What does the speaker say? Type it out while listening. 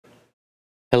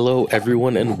Hello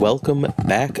everyone and welcome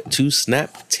back to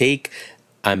Snap Take.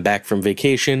 I'm back from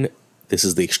vacation. This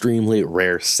is the extremely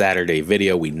rare Saturday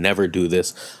video. We never do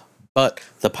this, but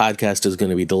the podcast is going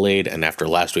to be delayed, and after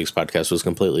last week's podcast was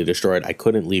completely destroyed, I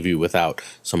couldn't leave you without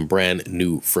some brand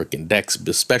new freaking decks,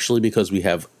 especially because we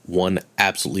have one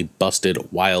absolutely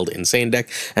busted, wild, insane deck,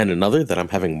 and another that I'm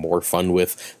having more fun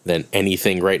with than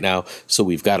anything right now, so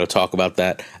we've got to talk about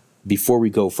that. Before we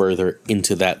go further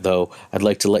into that, though, I'd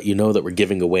like to let you know that we're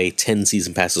giving away 10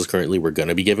 season passes currently. We're going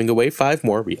to be giving away 5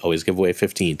 more. We always give away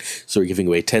 15. So we're giving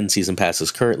away 10 season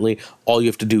passes currently. All you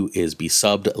have to do is be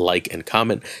subbed, like, and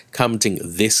comment. Commenting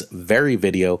this very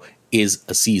video is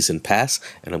a season pass,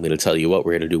 and I'm going to tell you what,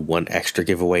 we're going to do one extra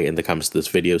giveaway in the comments of this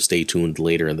video. Stay tuned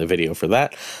later in the video for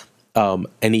that.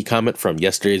 Any comment from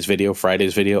yesterday's video,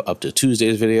 Friday's video, up to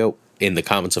Tuesday's video, in the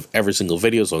comments of every single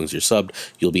video, as long as you're subbed,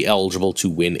 you'll be eligible to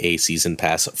win a season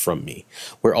pass from me.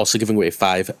 We're also giving away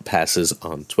 5 passes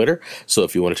on Twitter, so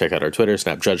if you want to check out our Twitter,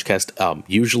 SnapJudgeCast,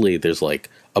 usually there's like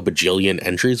a bajillion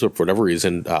entries, but for whatever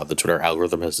reason, the Twitter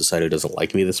algorithm has decided it doesn't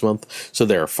like me this month, so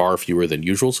there are far fewer than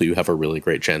usual, so you have a really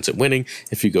great chance at winning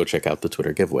if you go check out the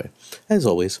Twitter giveaway. As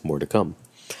always, more to come.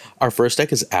 Our first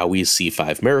deck is Owi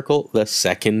C5 Miracle. The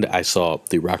second, I saw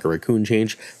the Rocket Raccoon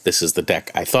change. This is the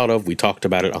deck I thought of. We talked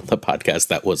about it on the podcast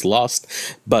that was lost,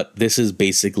 but this is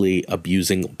basically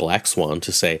abusing Black Swan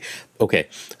to say, okay,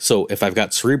 so if I've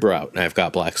got Cerebro out and I've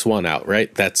got Black Swan out,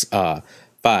 right? That's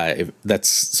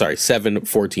 7,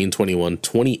 14, 21,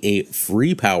 28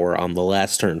 free power on the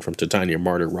last turn from Titania,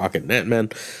 Martyr, Rocket, and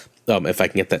Ant-Man. If I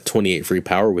can get that 28 free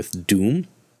power with Doom,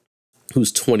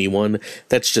 who's 21,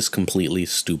 that's just completely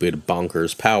stupid,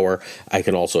 bonkers power. I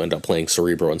can also end up playing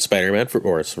Cerebro and Spider-Man,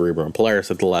 or Cerebro and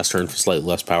Polaris at the last turn for slightly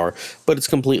less power, but it's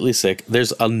completely sick.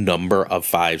 There's a number of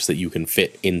 5s that you can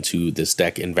fit into this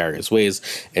deck in various ways.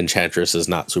 Enchantress is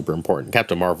not super important.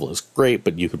 Captain Marvel is great,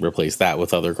 but you can replace that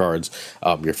with other cards.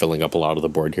 You're filling up a lot of the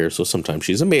board here, so sometimes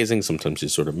she's amazing, sometimes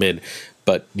she's sort of mid,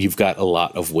 but you've got a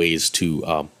lot of ways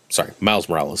to... Miles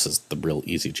Morales is the real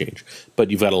easy change, but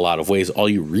you've got a lot of ways. All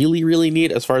you really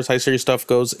need as far as high series stuff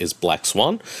goes is Black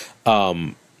Swan.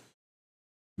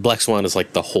 Black Swan is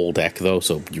like the whole deck, though,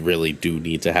 so you really do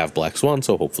need to have Black Swan,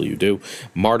 so hopefully you do.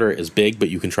 Martyr is big, but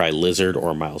you can try Lizard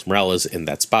or Miles Morales in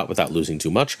that spot without losing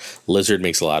too much. Lizard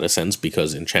makes a lot of sense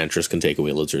because Enchantress can take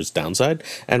away Lizard's downside,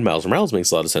 and Miles Morales makes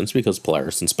a lot of sense because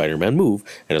Polaris and Spider-Man move,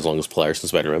 and as long as Polaris and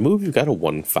Spider-Man move, you've got a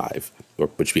 1-5,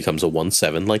 which becomes a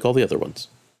 1-7 like all the other ones.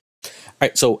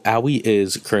 Alright, so Owi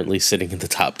is currently sitting in the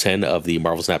top 10 of the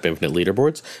Marvel Snap Infinite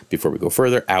leaderboards. Before we go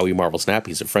further, Owi Marvel Snap,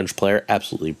 he's a French player,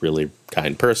 absolutely really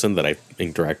kind person that I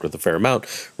interact with a fair amount.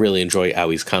 Really enjoy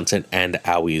Owi's content and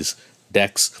Owi's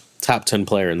decks. Top 10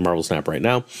 player in Marvel Snap right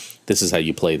now. This is how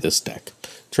you play this deck.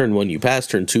 Turn 1, you pass.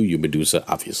 Turn 2, you Medusa,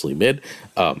 obviously mid,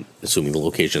 assuming the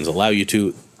locations allow you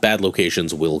to. Bad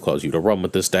locations will cause you to run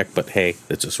with this deck, but hey,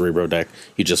 it's a Cerebro deck.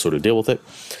 You just sort of deal with it.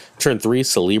 Turn 3,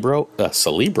 Cerebro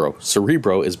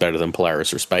is better than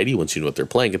Polaris or Spidey once you know what they're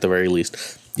playing at the very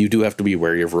least. You do have to be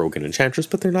wary of Rogue and Enchantress,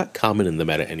 but they're not common in the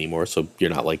meta anymore, so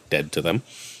you're not like dead to them.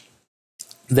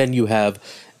 Then you have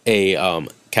a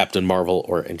Captain Marvel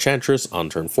or Enchantress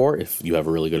on turn 4. If you have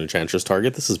a really good Enchantress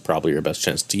target, this is probably your best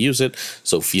chance to use it,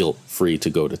 so feel free to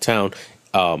go to town.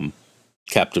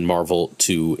 Captain Marvel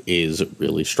 2 is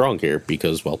really strong here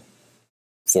because, well,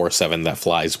 4/7 that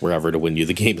flies wherever to win you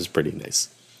the game is pretty nice.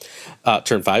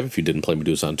 Turn 5, if you didn't play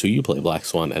Medusa on 2, you play Black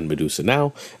Swan and Medusa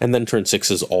now, and then turn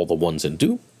 6 is all the 1s and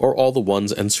Doom, or all the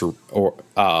 1s and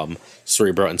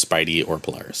Cerebro and Spidey or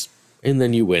Polaris. And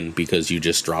then you win because you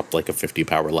just dropped like a 50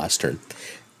 power last turn.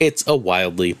 It's a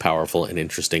wildly powerful and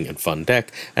interesting and fun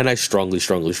deck, and I strongly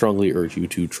urge you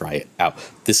to try it out.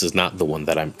 This is not the one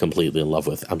that I'm completely in love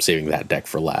with. I'm saving that deck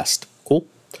for last. Cool?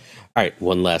 Alright,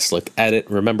 one last look at it.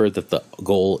 Remember that the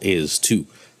goal is to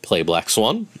play Black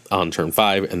Swan on turn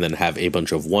 5 and then have a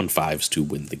bunch of 1/5s to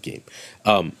win the game.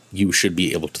 You should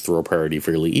be able to throw priority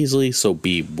fairly easily, so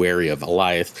be wary of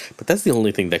Goliath, but that's the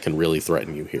only thing that can really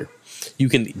threaten you here. You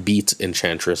can beat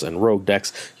Enchantress and Rogue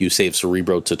decks. You save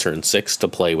Cerebro to turn 6 to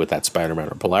play with that Spider-Man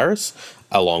or Polaris,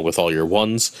 along with all your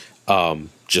 1s.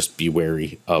 Just be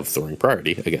wary of throwing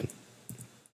priority again.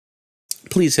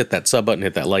 Please hit that sub button,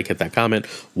 hit that like, hit that comment,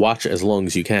 watch as long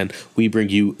as you can. We bring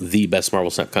you the best Marvel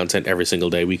Snap content every single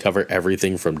day. We cover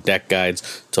everything from deck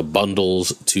guides to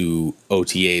bundles to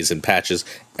OTAs and patches.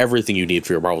 Everything you need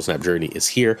for your Marvel Snap journey is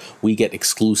here. We get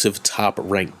exclusive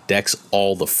top-ranked decks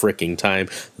all the freaking time.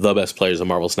 The best players of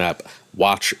Marvel Snap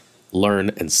watch,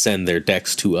 learn, and send their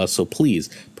decks to us, so please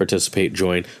participate,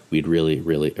 join. We'd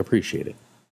really appreciate it.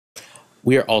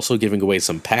 We are also giving away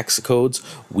some PAX codes.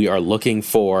 We are looking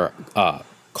for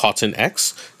Cotton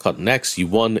X. Cotton X, you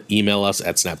won. Email us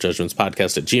at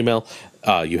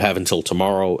snapjudgmentspodcast@gmail. You have until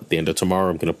tomorrow. At the end of tomorrow,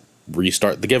 I'm going to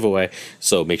restart the giveaway.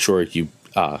 So make sure you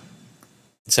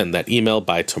send that email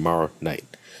by tomorrow night.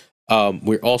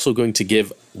 We're also going to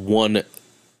give one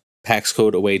PAX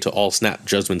code away to all Snap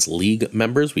Judgments League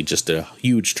members. We just did a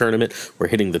huge tournament. We're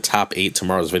hitting the top 8.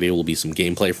 Tomorrow's video will be some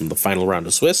gameplay from the final round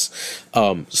of Swiss.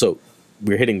 So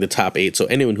we're hitting the top 8. So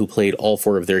anyone who played all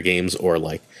 4 of their games or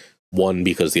like won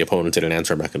because the opponent didn't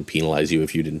answer, I'm not going to penalize you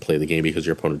if you didn't play the game because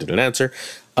your opponent didn't answer.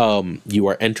 You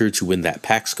are entered to win that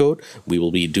PAX code. We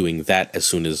will be doing that as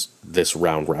soon as this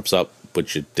round wraps up,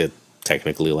 which it did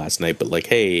technically last night, but like,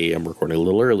 hey, I'm recording a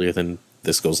little earlier than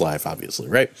this goes live, obviously,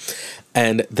 right?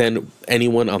 And then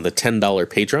anyone on the $10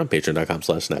 Patreon,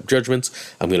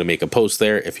 patreon.com/snapjudgments, I'm going to make a post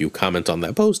there. If you comment on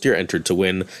that post, you're entered to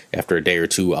win. After a day or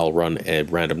two, I'll run a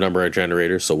random number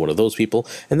generator, so one of those people.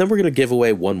 And then we're going to give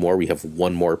away one more. We have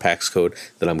one more PAX code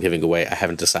that I'm giving away. I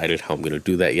haven't decided how I'm going to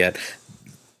do that yet.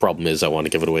 Problem is, I want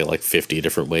to give it away like 50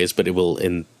 different ways, but it will,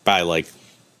 by like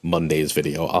Monday's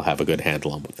video, I'll have a good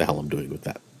handle on what the hell I'm doing with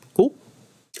that. Cool?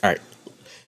 All right.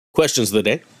 Questions of the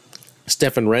day.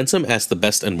 Stefan Ransom asked the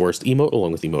best and worst emote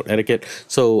along with emote etiquette.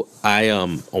 So I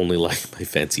only like my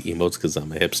fancy emotes because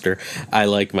I'm a hipster. I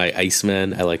like my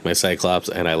Iceman, I like my Cyclops,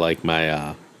 and I like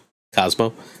my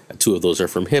Cosmo. 2 of those are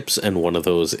from Hips, and one of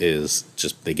those is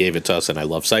just they gave it to us, and I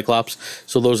love Cyclops.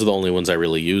 So those are the only ones I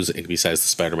really use, besides the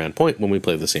Spider-Man point when we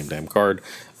play the same damn card.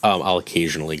 I'll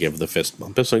occasionally give the fist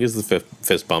bump. If someone gives the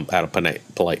fist bump out of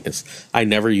politeness. I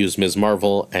never use Ms.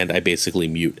 Marvel, and I basically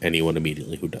mute anyone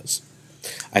immediately who does.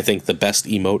 I think the best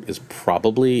emote is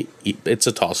probably, it's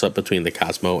a toss-up between the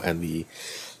Cosmo and the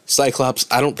Cyclops.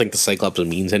 I don't think the Cyclops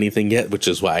means anything yet, which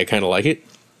is why I kind of like it.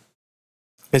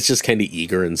 It's just kind of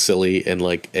eager and silly, and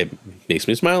like it makes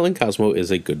me smile, and Cosmo is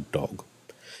a good dog.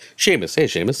 Seamus, hey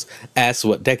Seamus, asks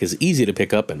what deck is easy to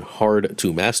pick up and hard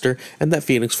to master, and that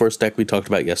Phoenix Force deck we talked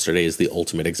about yesterday is the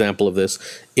ultimate example of this.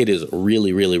 It is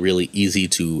really, really, really easy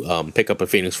to pick up a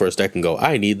Phoenix Force deck and go,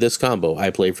 I need this combo, I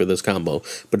play for this combo,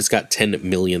 but it's got 10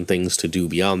 million things to do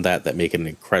beyond that that make it an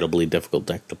incredibly difficult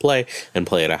deck to play and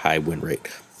play at a high win rate.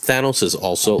 Thanos is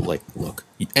also, like, look,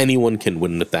 anyone can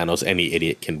win with Thanos. Any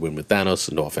idiot can win with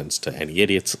Thanos. No offense to any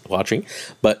idiots watching.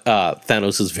 But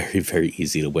Thanos is very, very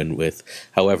easy to win with.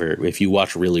 However, if you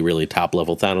watch really, really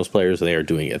top-level Thanos players, they are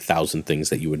doing 1,000 things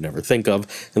that you would never think of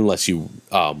unless you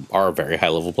are a very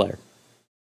high-level player.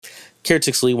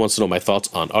 Caretics Lee wants to know my thoughts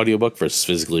on audiobook versus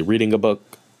physically reading a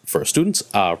book for students.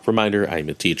 Reminder, I'm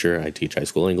a teacher. I teach high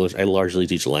school English. I largely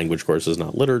teach language courses,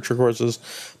 not literature courses.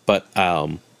 But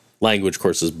language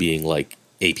courses being like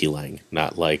AP Lang,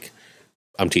 not like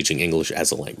I'm teaching English as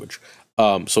a language.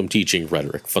 So I'm teaching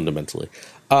rhetoric fundamentally.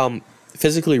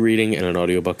 Physically reading and an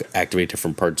audiobook activate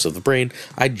different parts of the brain.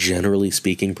 I generally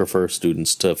speaking prefer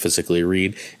students to physically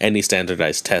read. Any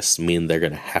standardized tests mean they're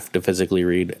going to have to physically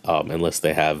read unless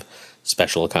they have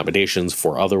special accommodations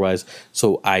for otherwise.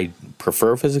 So I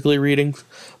prefer physically reading,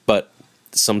 but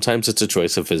sometimes it's a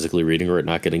choice of physically reading or it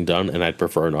not getting done, and I'd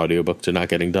prefer an audiobook to not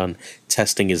getting done.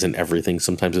 Testing isn't everything.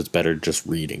 Sometimes it's better to just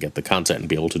read and get the content and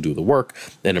be able to do the work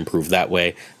and improve that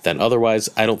way than otherwise.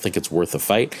 I don't think it's worth a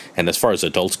fight, and as far as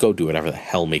adults go, do whatever the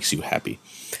hell makes you happy.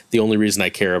 The only reason I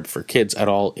care for kids at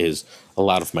all is a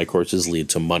lot of my courses lead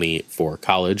to money for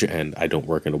college, and I don't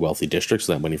work in a wealthy district,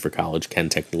 so that money for college can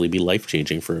technically be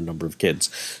life-changing for a number of kids.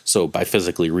 So by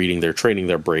physically reading, they're training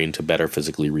their brain to better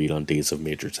physically read on days of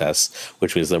major tests,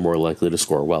 which means they're more likely to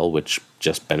score well, which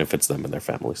just benefits them and their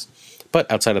families. But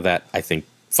outside of that, I think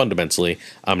fundamentally,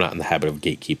 I'm not in the habit of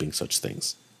gatekeeping such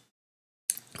things.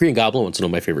 Green Goblin wants to know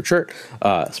my favorite shirt,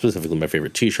 specifically my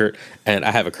favorite t-shirt, and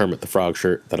I have a Kermit the Frog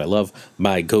shirt that I love.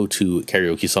 My go-to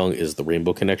karaoke song is The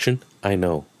Rainbow Connection. I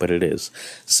know, but it is.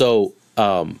 So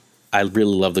I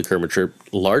really love the Kermit shirt,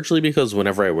 largely because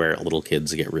whenever I wear it, little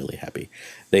kids get really happy.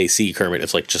 They see Kermit,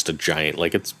 it's like just a giant,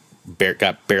 like it's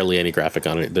got barely any graphic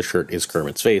on it. The shirt is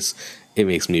Kermit's face. It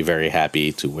makes me very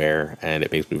happy to wear, and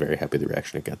it makes me very happy the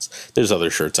reaction it gets. There's other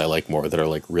shirts I like more that are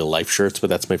like real life shirts, but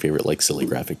that's my favorite like silly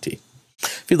graphic tee.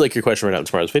 If you'd like your question read out in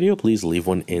tomorrow's video, please leave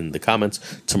one in the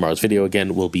comments. Tomorrow's video,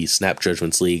 again, will be Snap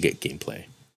Judgments League gameplay.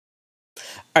 All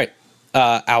right.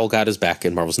 OwlGod is back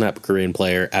in Marvel Snap. Korean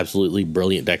player, absolutely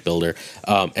brilliant deck builder.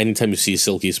 Anytime you see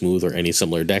Silky Smooth or any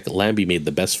similar deck, Lambie made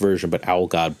the best version, but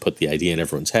OwlGod put the idea in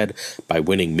everyone's head by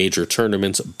winning major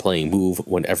tournaments, playing Move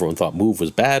when everyone thought Move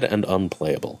was bad and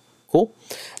unplayable. Cool.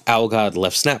 OwlGod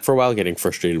left Snap for a while, getting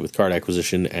frustrated with card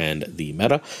acquisition and the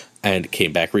meta, and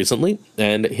came back recently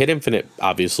and hit Infinite,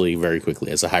 obviously, very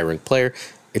quickly. As a high-ranked player,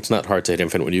 it's not hard to hit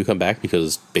Infinite when you come back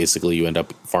because basically you end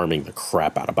up farming the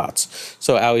crap out of bots.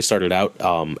 So Owie started out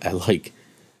at like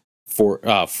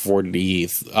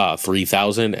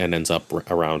 43,000 and ends up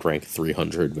around rank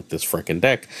 300 with this frickin'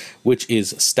 deck, which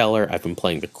is stellar. I've been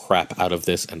playing the crap out of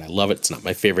this, and I love it. It's not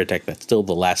my favorite deck. That's still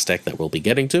the last deck that we'll be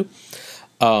getting to.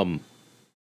 By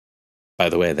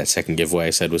the way, that second giveaway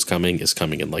I said was coming is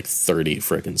coming in like 30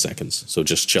 frickin' seconds, so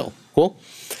just chill. Cool?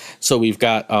 So we've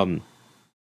got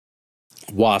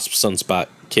Wasp, Sunspot,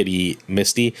 Kitty,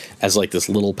 Misty as like this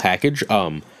little package.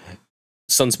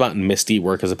 Sunspot and Misty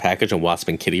work as a package, and Wasp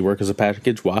and Kitty work as a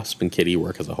package. Wasp and Kitty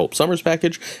work as a Hope Summers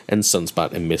package, and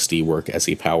Sunspot and Misty work as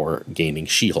a power-gaining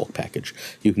She-Hulk package.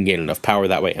 You can gain enough power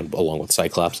that way, and along with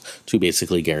Cyclops, to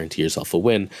basically guarantee yourself a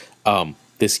win.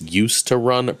 This used to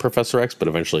run Professor X, but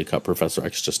eventually cut Professor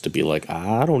X just to be like,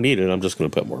 I don't need it, I'm just going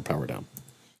to put more power down.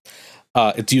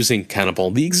 It's using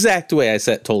Cannonball the exact way I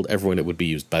told everyone it would be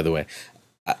used, by the way.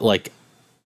 Like,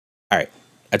 alright.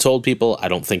 I told people I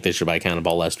don't think they should buy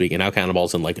Cannonball last week, and now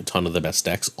Cannonball's in like a ton of the best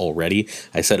decks already.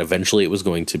 I said eventually it was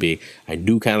going to be. I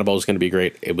knew Cannonball was going to be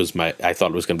great. I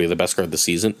thought it was going to be the best card this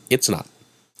season. It's not.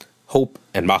 Hope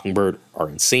and Mockingbird are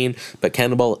insane, but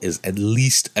Cannonball is at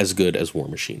least as good as War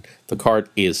Machine. The card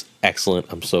is excellent.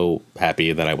 I'm so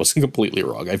happy that I wasn't completely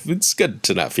wrong. It's good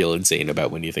to not feel insane about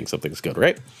when you think something's good,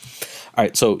 right? All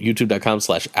right, so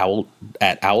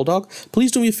youtube.com/OwlGod.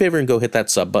 Please do me a favor and go hit that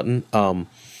sub button.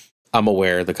 I'm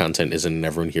aware the content isn't in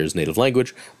everyone here's native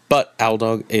language, but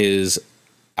OwlGod is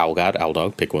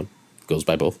OwlGod, pick one, goes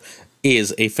by both,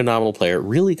 is a phenomenal player,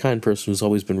 really kind person who's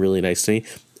always been really nice to me,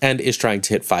 and is trying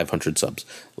to hit 500 subs.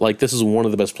 Like, this is one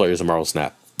of the best players in Marvel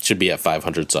Snap. Should be at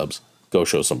 500 subs. Go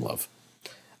show some love.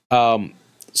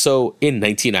 So in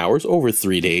 19 hours, over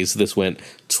 3 days, this went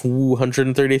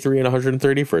 233 and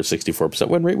 130 for a 64%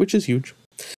 win rate, which is huge.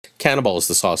 Cannonball is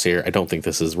the sauce here. I don't think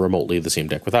this is remotely the same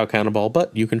deck without Cannonball,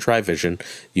 but you can try Vision.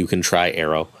 You can try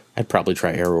Arrow. I'd probably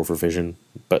try Arrow over Vision,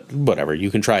 but whatever. You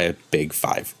can try a big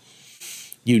 5.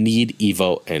 You need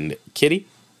Evo and Kitty.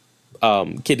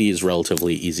 Kitty is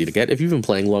relatively easy to get. If you've been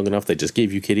playing long enough, they just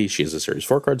gave you Kitty. She has a Series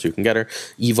 4 card, so you can get her.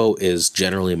 Evo is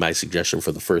generally my suggestion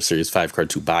for the first Series 5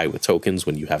 card to buy with tokens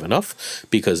when you have enough,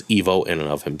 because Evo in and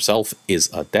of himself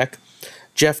is a deck.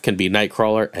 Jeff can be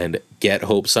Nightcrawler and get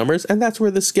Hope Summers, and that's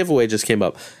where this giveaway just came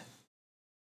up.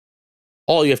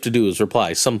 All you have to do is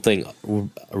reply something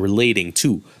relating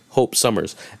to Hope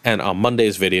Summers, and on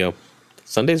Monday's video,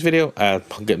 Sunday's video?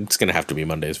 It's going to have to be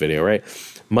Monday's video, right?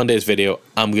 Monday's video,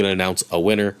 I'm going to announce a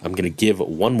winner. I'm going to give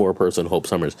one more person Hope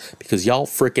Summers, because y'all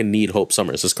freaking need Hope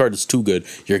Summers. This card is too good.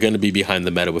 You're going to be behind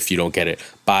the meta if you don't get it.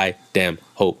 Buy damn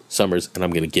Hope Summers, and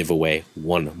I'm going to give away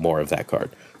one more of that card.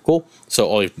 Cool? So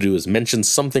all you have to do is mention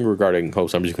something regarding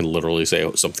Hope Summers. You can literally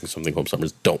say something Hope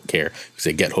Summers, don't care. You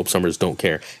say get Hope Summers, don't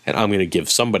care. And I'm going to give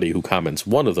somebody who comments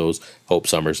one of those Hope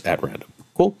Summers at random.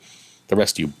 Cool? The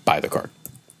rest of you buy the card.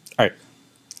 All right.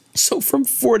 So from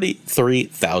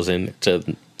 43,000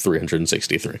 to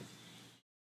 363.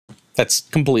 That's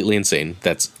completely insane.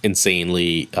 That's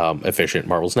insanely efficient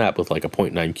Marvel Snap with like a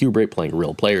 0.9 cube rate, playing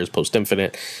real players,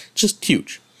 post-infinite. Just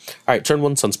huge. All right, turn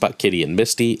 1, Sunspot, Kitty, and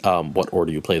Misty. What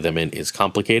order you play them in is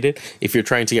complicated. If you're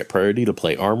trying to get priority to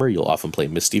play armor, you'll often play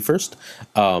Misty first.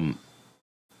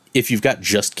 If you've got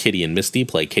just Kitty and Misty,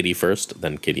 play Kitty first,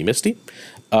 then Kitty, Misty.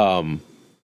 I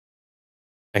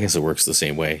guess it works the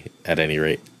same way at any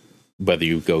rate, whether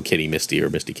you go Kitty, Misty, or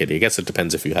Misty, Kitty. I guess it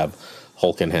depends if you have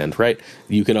Hulk in hand, right?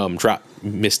 You can drop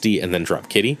Misty and then drop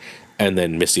Kitty, and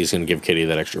then Misty is going to give Kitty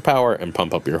that extra power and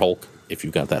pump up your Hulk if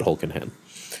you've got that Hulk in hand.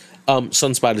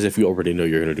 Sunspot is if you already know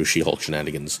you're going to do She-Hulk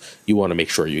shenanigans. You want to make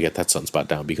sure you get that Sunspot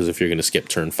down, because if you're going to skip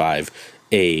turn 5,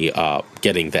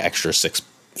 getting the extra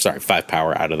 5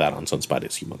 power out of that on Sunspot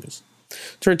is humongous.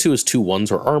 Turn 2 is 2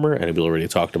 1s or armor, and we already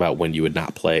talked about when you would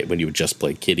just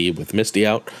play Kitty with Misty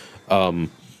out.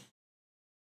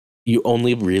 You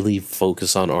only really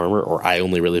focus on armor, or I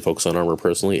only really focus on armor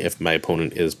personally if my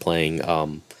opponent is playing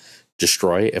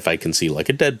Destroy. If I can see like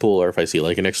a Deadpool, or if I see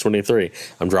like an X-23,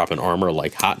 I'm dropping armor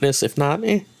like hotness. If not,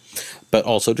 But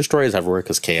also Destroy is everywhere,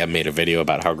 because KM made a video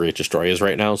about how great Destroy is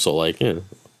right now, so like,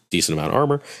 decent amount of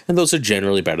armor, and those are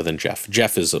generally better than Jeff.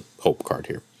 Jeff is a Hope card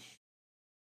here.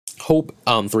 Hope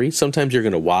on 3, sometimes you're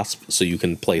going to Wasp, so you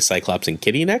can play Cyclops and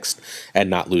Kitty next,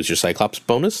 and not lose your Cyclops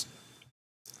bonus.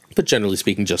 But generally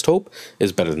speaking, just Hope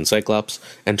is better than Cyclops.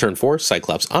 And turn 4,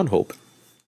 Cyclops on Hope.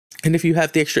 And if you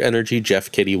have the extra energy,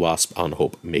 Jeff, Kitty, Wasp on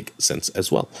Hope make sense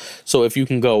as well. So if you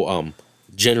can go,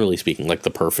 generally speaking, like the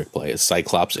perfect play is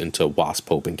Cyclops into Wasp,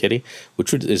 Hope, and Kitty,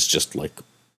 which is just like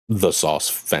the sauce,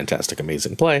 fantastic,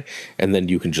 amazing play. And then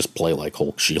you can just play like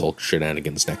Hulk, She-Hulk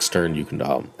shenanigans next turn. You can,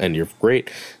 and you're great.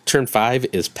 Turn 5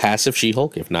 is passive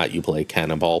She-Hulk. If not, you play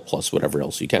Cannonball plus whatever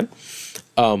else you can.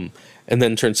 And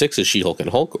then turn 6 is She-Hulk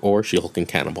and Hulk, or She-Hulk and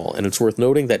Cannonball. And it's worth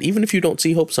noting that even if you don't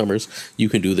see Hope Summers, you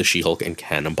can do the She-Hulk and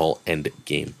Cannonball end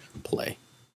game play.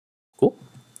 Cool.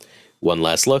 One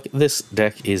last look. This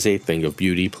deck is a thing of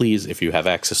beauty. Please, if you have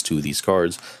access to these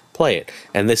cards, play it.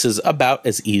 And this is about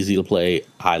as easy to play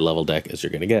high-level deck as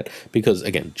you're going to get. Because,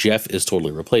 again, Jeff is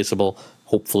totally replaceable.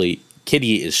 Hopefully,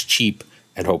 Kitty is cheap.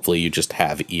 And hopefully you just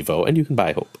have Evo and you can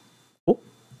buy Hope. Cool.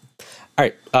 All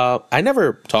right. I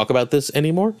never talk about this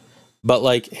anymore. But,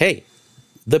 like, hey,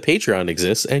 the Patreon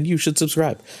exists and you should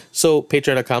subscribe. So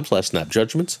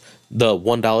patreon.com/snapjudgments. The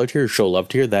 $1 tier, show love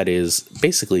tier, that is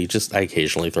basically just, I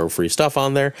occasionally throw free stuff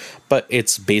on there, but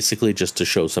it's basically just to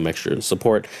show some extra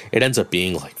support. It ends up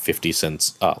being like 50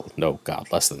 cents. Oh, no,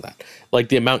 God, less than that. Like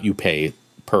the amount you pay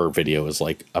per video is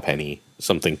like a penny,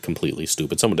 something completely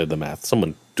stupid. Someone did the math.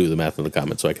 Someone do the math in the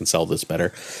comments so I can sell this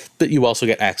better. But you also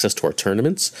get access to our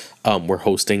tournaments. We're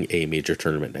hosting a major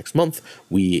tournament next month.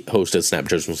 We hosted Snap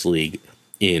Judgments League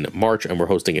in March, and we're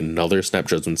hosting another Snap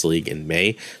Judgments League in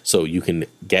May. So you can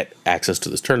get access to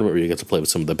this tournament where you get to play with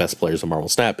some of the best players of Marvel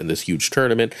Snap in this huge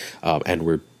tournament. And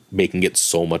we're making it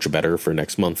so much better for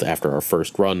next month after our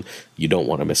first run. You don't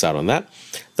want to miss out on that.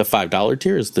 The $5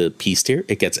 tier is the Peace tier.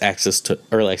 It gets access to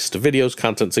early access to videos,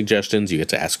 content suggestions. You get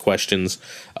to ask questions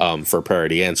for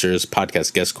priority answers,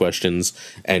 podcast guest questions,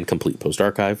 and complete post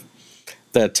archive.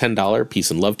 The $10 Peace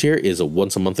and Love tier is a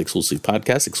once-a-month exclusive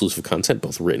podcast, exclusive content,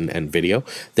 both written and video.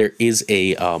 There is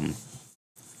a, a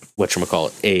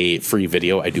free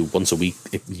video I do once a week,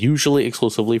 usually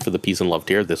exclusively for the Peace and Love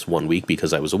tier. This 1 week,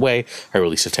 because I was away, I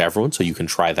released it to everyone, so you can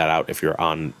try that out if you're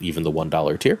on even the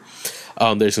 $1 tier.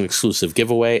 There's an exclusive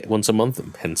giveaway once a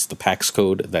month, hence the PAX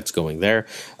code that's going there.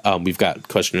 We've got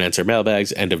question and answer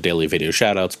mailbags, end of daily video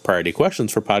shoutouts, priority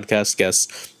questions for podcast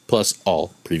guests, plus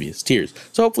all previous tiers.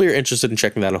 So hopefully you're interested in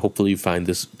checking that out. Hopefully you find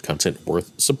this content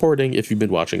worth supporting if you've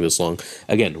been watching this long.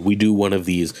 Again, we do one of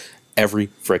these every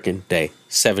freaking day,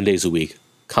 7 days a week,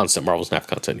 constant Marvel Snap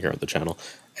content here on the channel.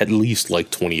 At least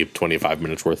like 20, 25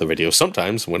 minutes worth of video.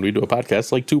 Sometimes when we do a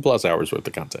podcast, like 2+ hours worth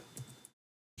of content.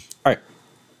 All right.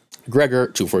 Gregor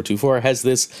 2424 has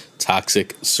this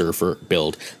Toxic Surfer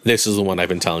build. This is the one I've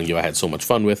been telling you I had so much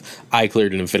fun with. I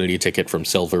cleared an Infinity ticket from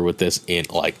Silver with this in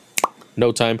like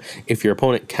no time. If your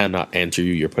opponent cannot answer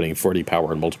you, you're putting 40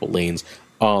 power in multiple lanes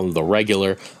on the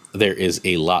regular. There is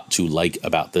a lot to like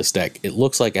about this deck. It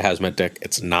looks like a Hazmat deck.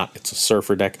 It's not. It's a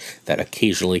Surfer deck that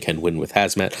occasionally can win with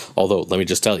Hazmat. Although, let me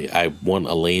just tell you, I won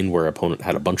a lane where opponent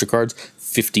had a bunch of cards,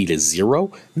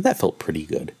 50-0, and that felt pretty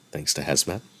good, thanks to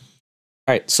Hazmat.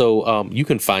 All right, so you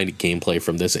can find gameplay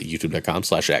from this at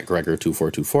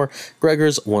youtube.com/@Gregor2424.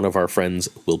 Gregor's one of our friends,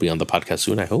 will be on the podcast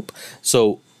soon, I hope.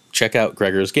 So check out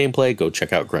Gregor's gameplay. Go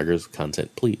check out Gregor's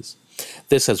content, please.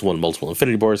 This has won multiple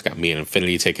Infinity boards, got me an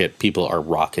Infinity ticket. People are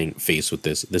rocking face with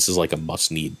this. This is like a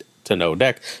must-need-to-know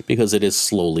deck because it is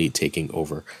slowly taking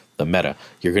over the meta.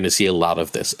 You're going to see a lot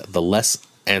of this. The less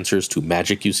answers to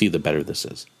magic you see, the better this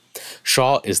is.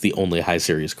 Shaw is the only high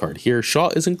series card here. Shaw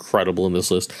is incredible in this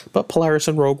list, but Polaris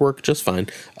and Rogue work just fine.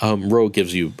 Rogue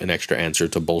gives you an extra answer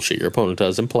to bullshit your opponent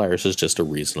does, and Polaris is just a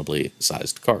reasonably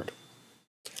sized card.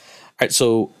 All right,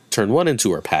 so turn 1 and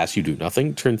 2 are pass, you do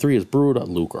nothing. Turn 3 is Brood,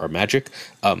 Luke, or Magic.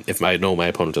 If I know my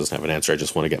opponent doesn't have an answer, I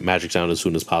just want to get Magic down as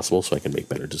soon as possible so I can make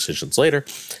better decisions later.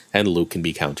 And Luke can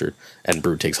be countered, and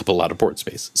Brood takes up a lot of board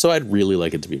space. So I'd really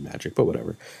like it to be Magic, but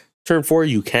whatever. Turn 4,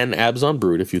 you can abs on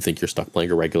Brood if you think you're stuck playing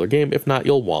a regular game. If not,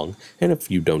 you'll Wong. And if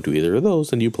you don't do either of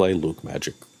those, then you play Luke,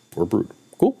 Magic, or Brood.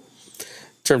 Cool.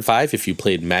 Turn 5, if you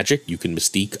played Magic, you can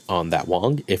Mystique on that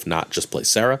Wong. If not, just play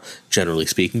Sarah. Generally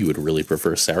speaking, you would really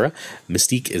prefer Sarah.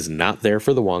 Mystique is not there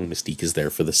for the Wong. Mystique is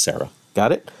there for the Sarah.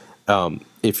 Got it?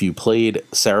 If you played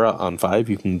Sarah on 5,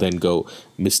 you can then go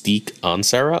Mystique on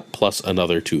Sarah, plus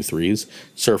another 2 3s.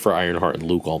 Surfer, Ironheart, and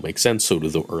Luke all make sense, so do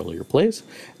the earlier plays.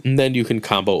 And then you can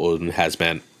combo Odin,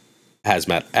 Hazmat,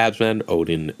 Absman,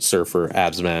 Odin, Surfer,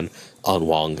 Absman on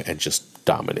Wong, and just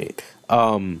dominate.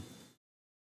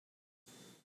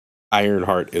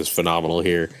 Ironheart is phenomenal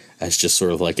here as just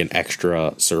sort of like an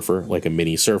extra Surfer, like a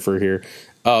mini Surfer here.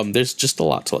 There's just a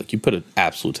lot to like. You put an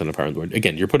absolute ton of power in the board.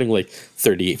 Again, you're putting like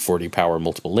 38, 40 power in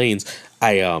multiple lanes.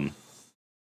 I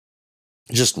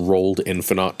just rolled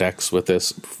Infinite decks with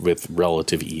this with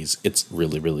relative ease. It's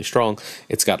really, really strong.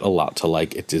 It's got a lot to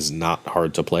like. It is not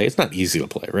hard to play. It's not easy to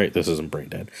play, right? This isn't Brain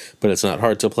Dead, but it's not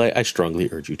hard to play. I strongly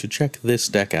urge you to check this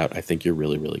deck out. I think you're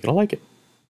really, really going to like it.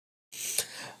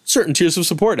 Certain tiers of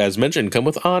support, as mentioned, come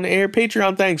with on-air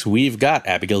Patreon thanks. We've got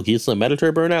Abigail Giesler,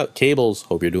 Meditator Burnout, Cables,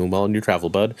 hope you're doing well in your travel,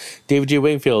 bud. David G.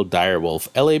 Wingfield, Direwolf,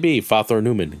 LAB, Fothor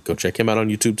Newman, go check him out on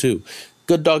YouTube too.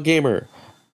 Good Dog Gamer,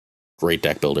 great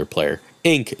deck builder player.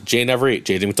 Inc., Jane Everett,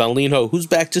 JD McDonaldino, who's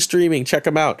back to streaming. Check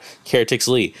him out. Caretix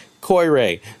Lee, Koi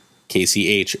Ray,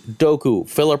 KCH, Doku,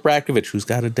 Philip Rakovich, who's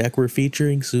got a deck we're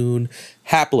featuring soon.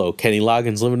 Haplo, Kenny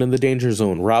Loggins, living in the danger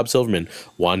zone. Rob Silverman,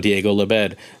 Juan Diego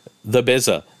Lebed, The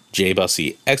Bizza, Jay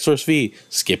Bussey, Xforce V,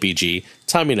 Skippy G,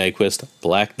 Tommy Nyquist,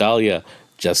 Black Dahlia,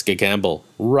 Jessica Campbell,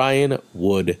 Ryan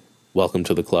Wood. Welcome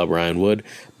to the club, Ryan Wood.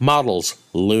 Models,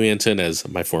 Louis Antunes,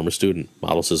 my former student.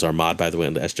 Models is our mod, by the way,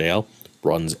 in the SJL.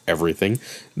 Runs everything.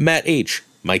 Matt H,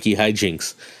 Mikey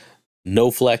Hijinks,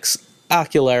 NoFlex,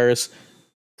 Ocularis,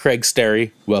 Craig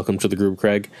Sterry. Welcome to the group,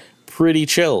 Craig. Pretty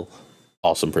Chill.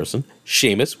 Awesome person.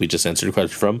 Seamus, we just answered a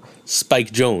question from.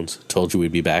 Spike Jones, told you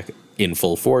we'd be back in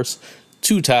full force.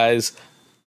 Two Ties.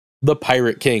 The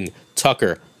Pirate King,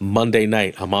 Tucker. Monday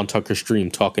night, I'm on Tucker's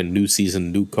stream talking new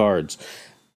season, new cards.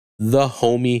 The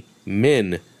Homie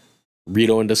Min.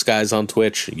 Rito in Disguise on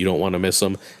Twitch. You don't want to miss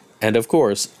him. And of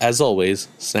course, as always,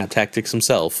 Snap Tactics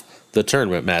himself, the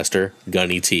Tournament Master,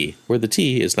 Gunny T. Where the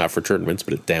T is not for tournaments,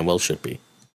 but it damn well should be.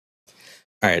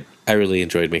 Alright, I really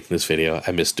enjoyed making this video.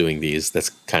 I miss doing these. That's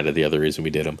kind of the other reason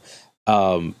we did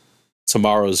them.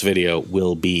 Tomorrow's video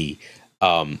will be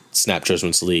Snap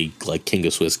Judgments League, like King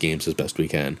of Swiss games as best we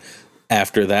can.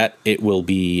 After that, it will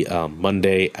be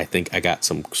Monday. I think I got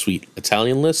some sweet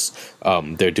Italian lists.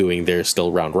 They're doing their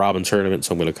still round robin tournament,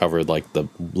 so I'm going to cover like the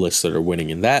lists that are winning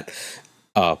in that,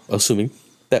 assuming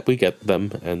that we get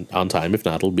them and on time. If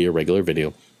not, it'll be a regular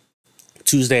video.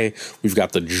 Tuesday, we've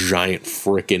got the giant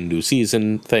frickin' new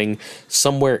season thing.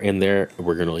 Somewhere in there,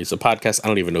 we're going to release a podcast. I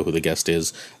don't even know who the guest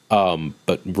is,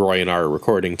 but Roy and I are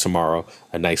recording tomorrow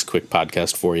a nice quick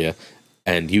podcast for you.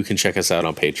 And you can check us out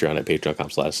on Patreon at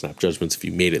patreon.com/snapjudgments. If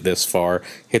you made it this far,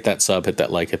 hit that sub, hit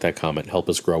that like, hit that comment. Help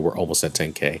us grow. We're almost at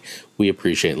 10K. We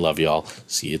appreciate and love y'all.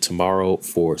 See you tomorrow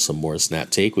for some more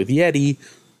Snap Take with Yeti.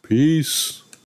 Peace.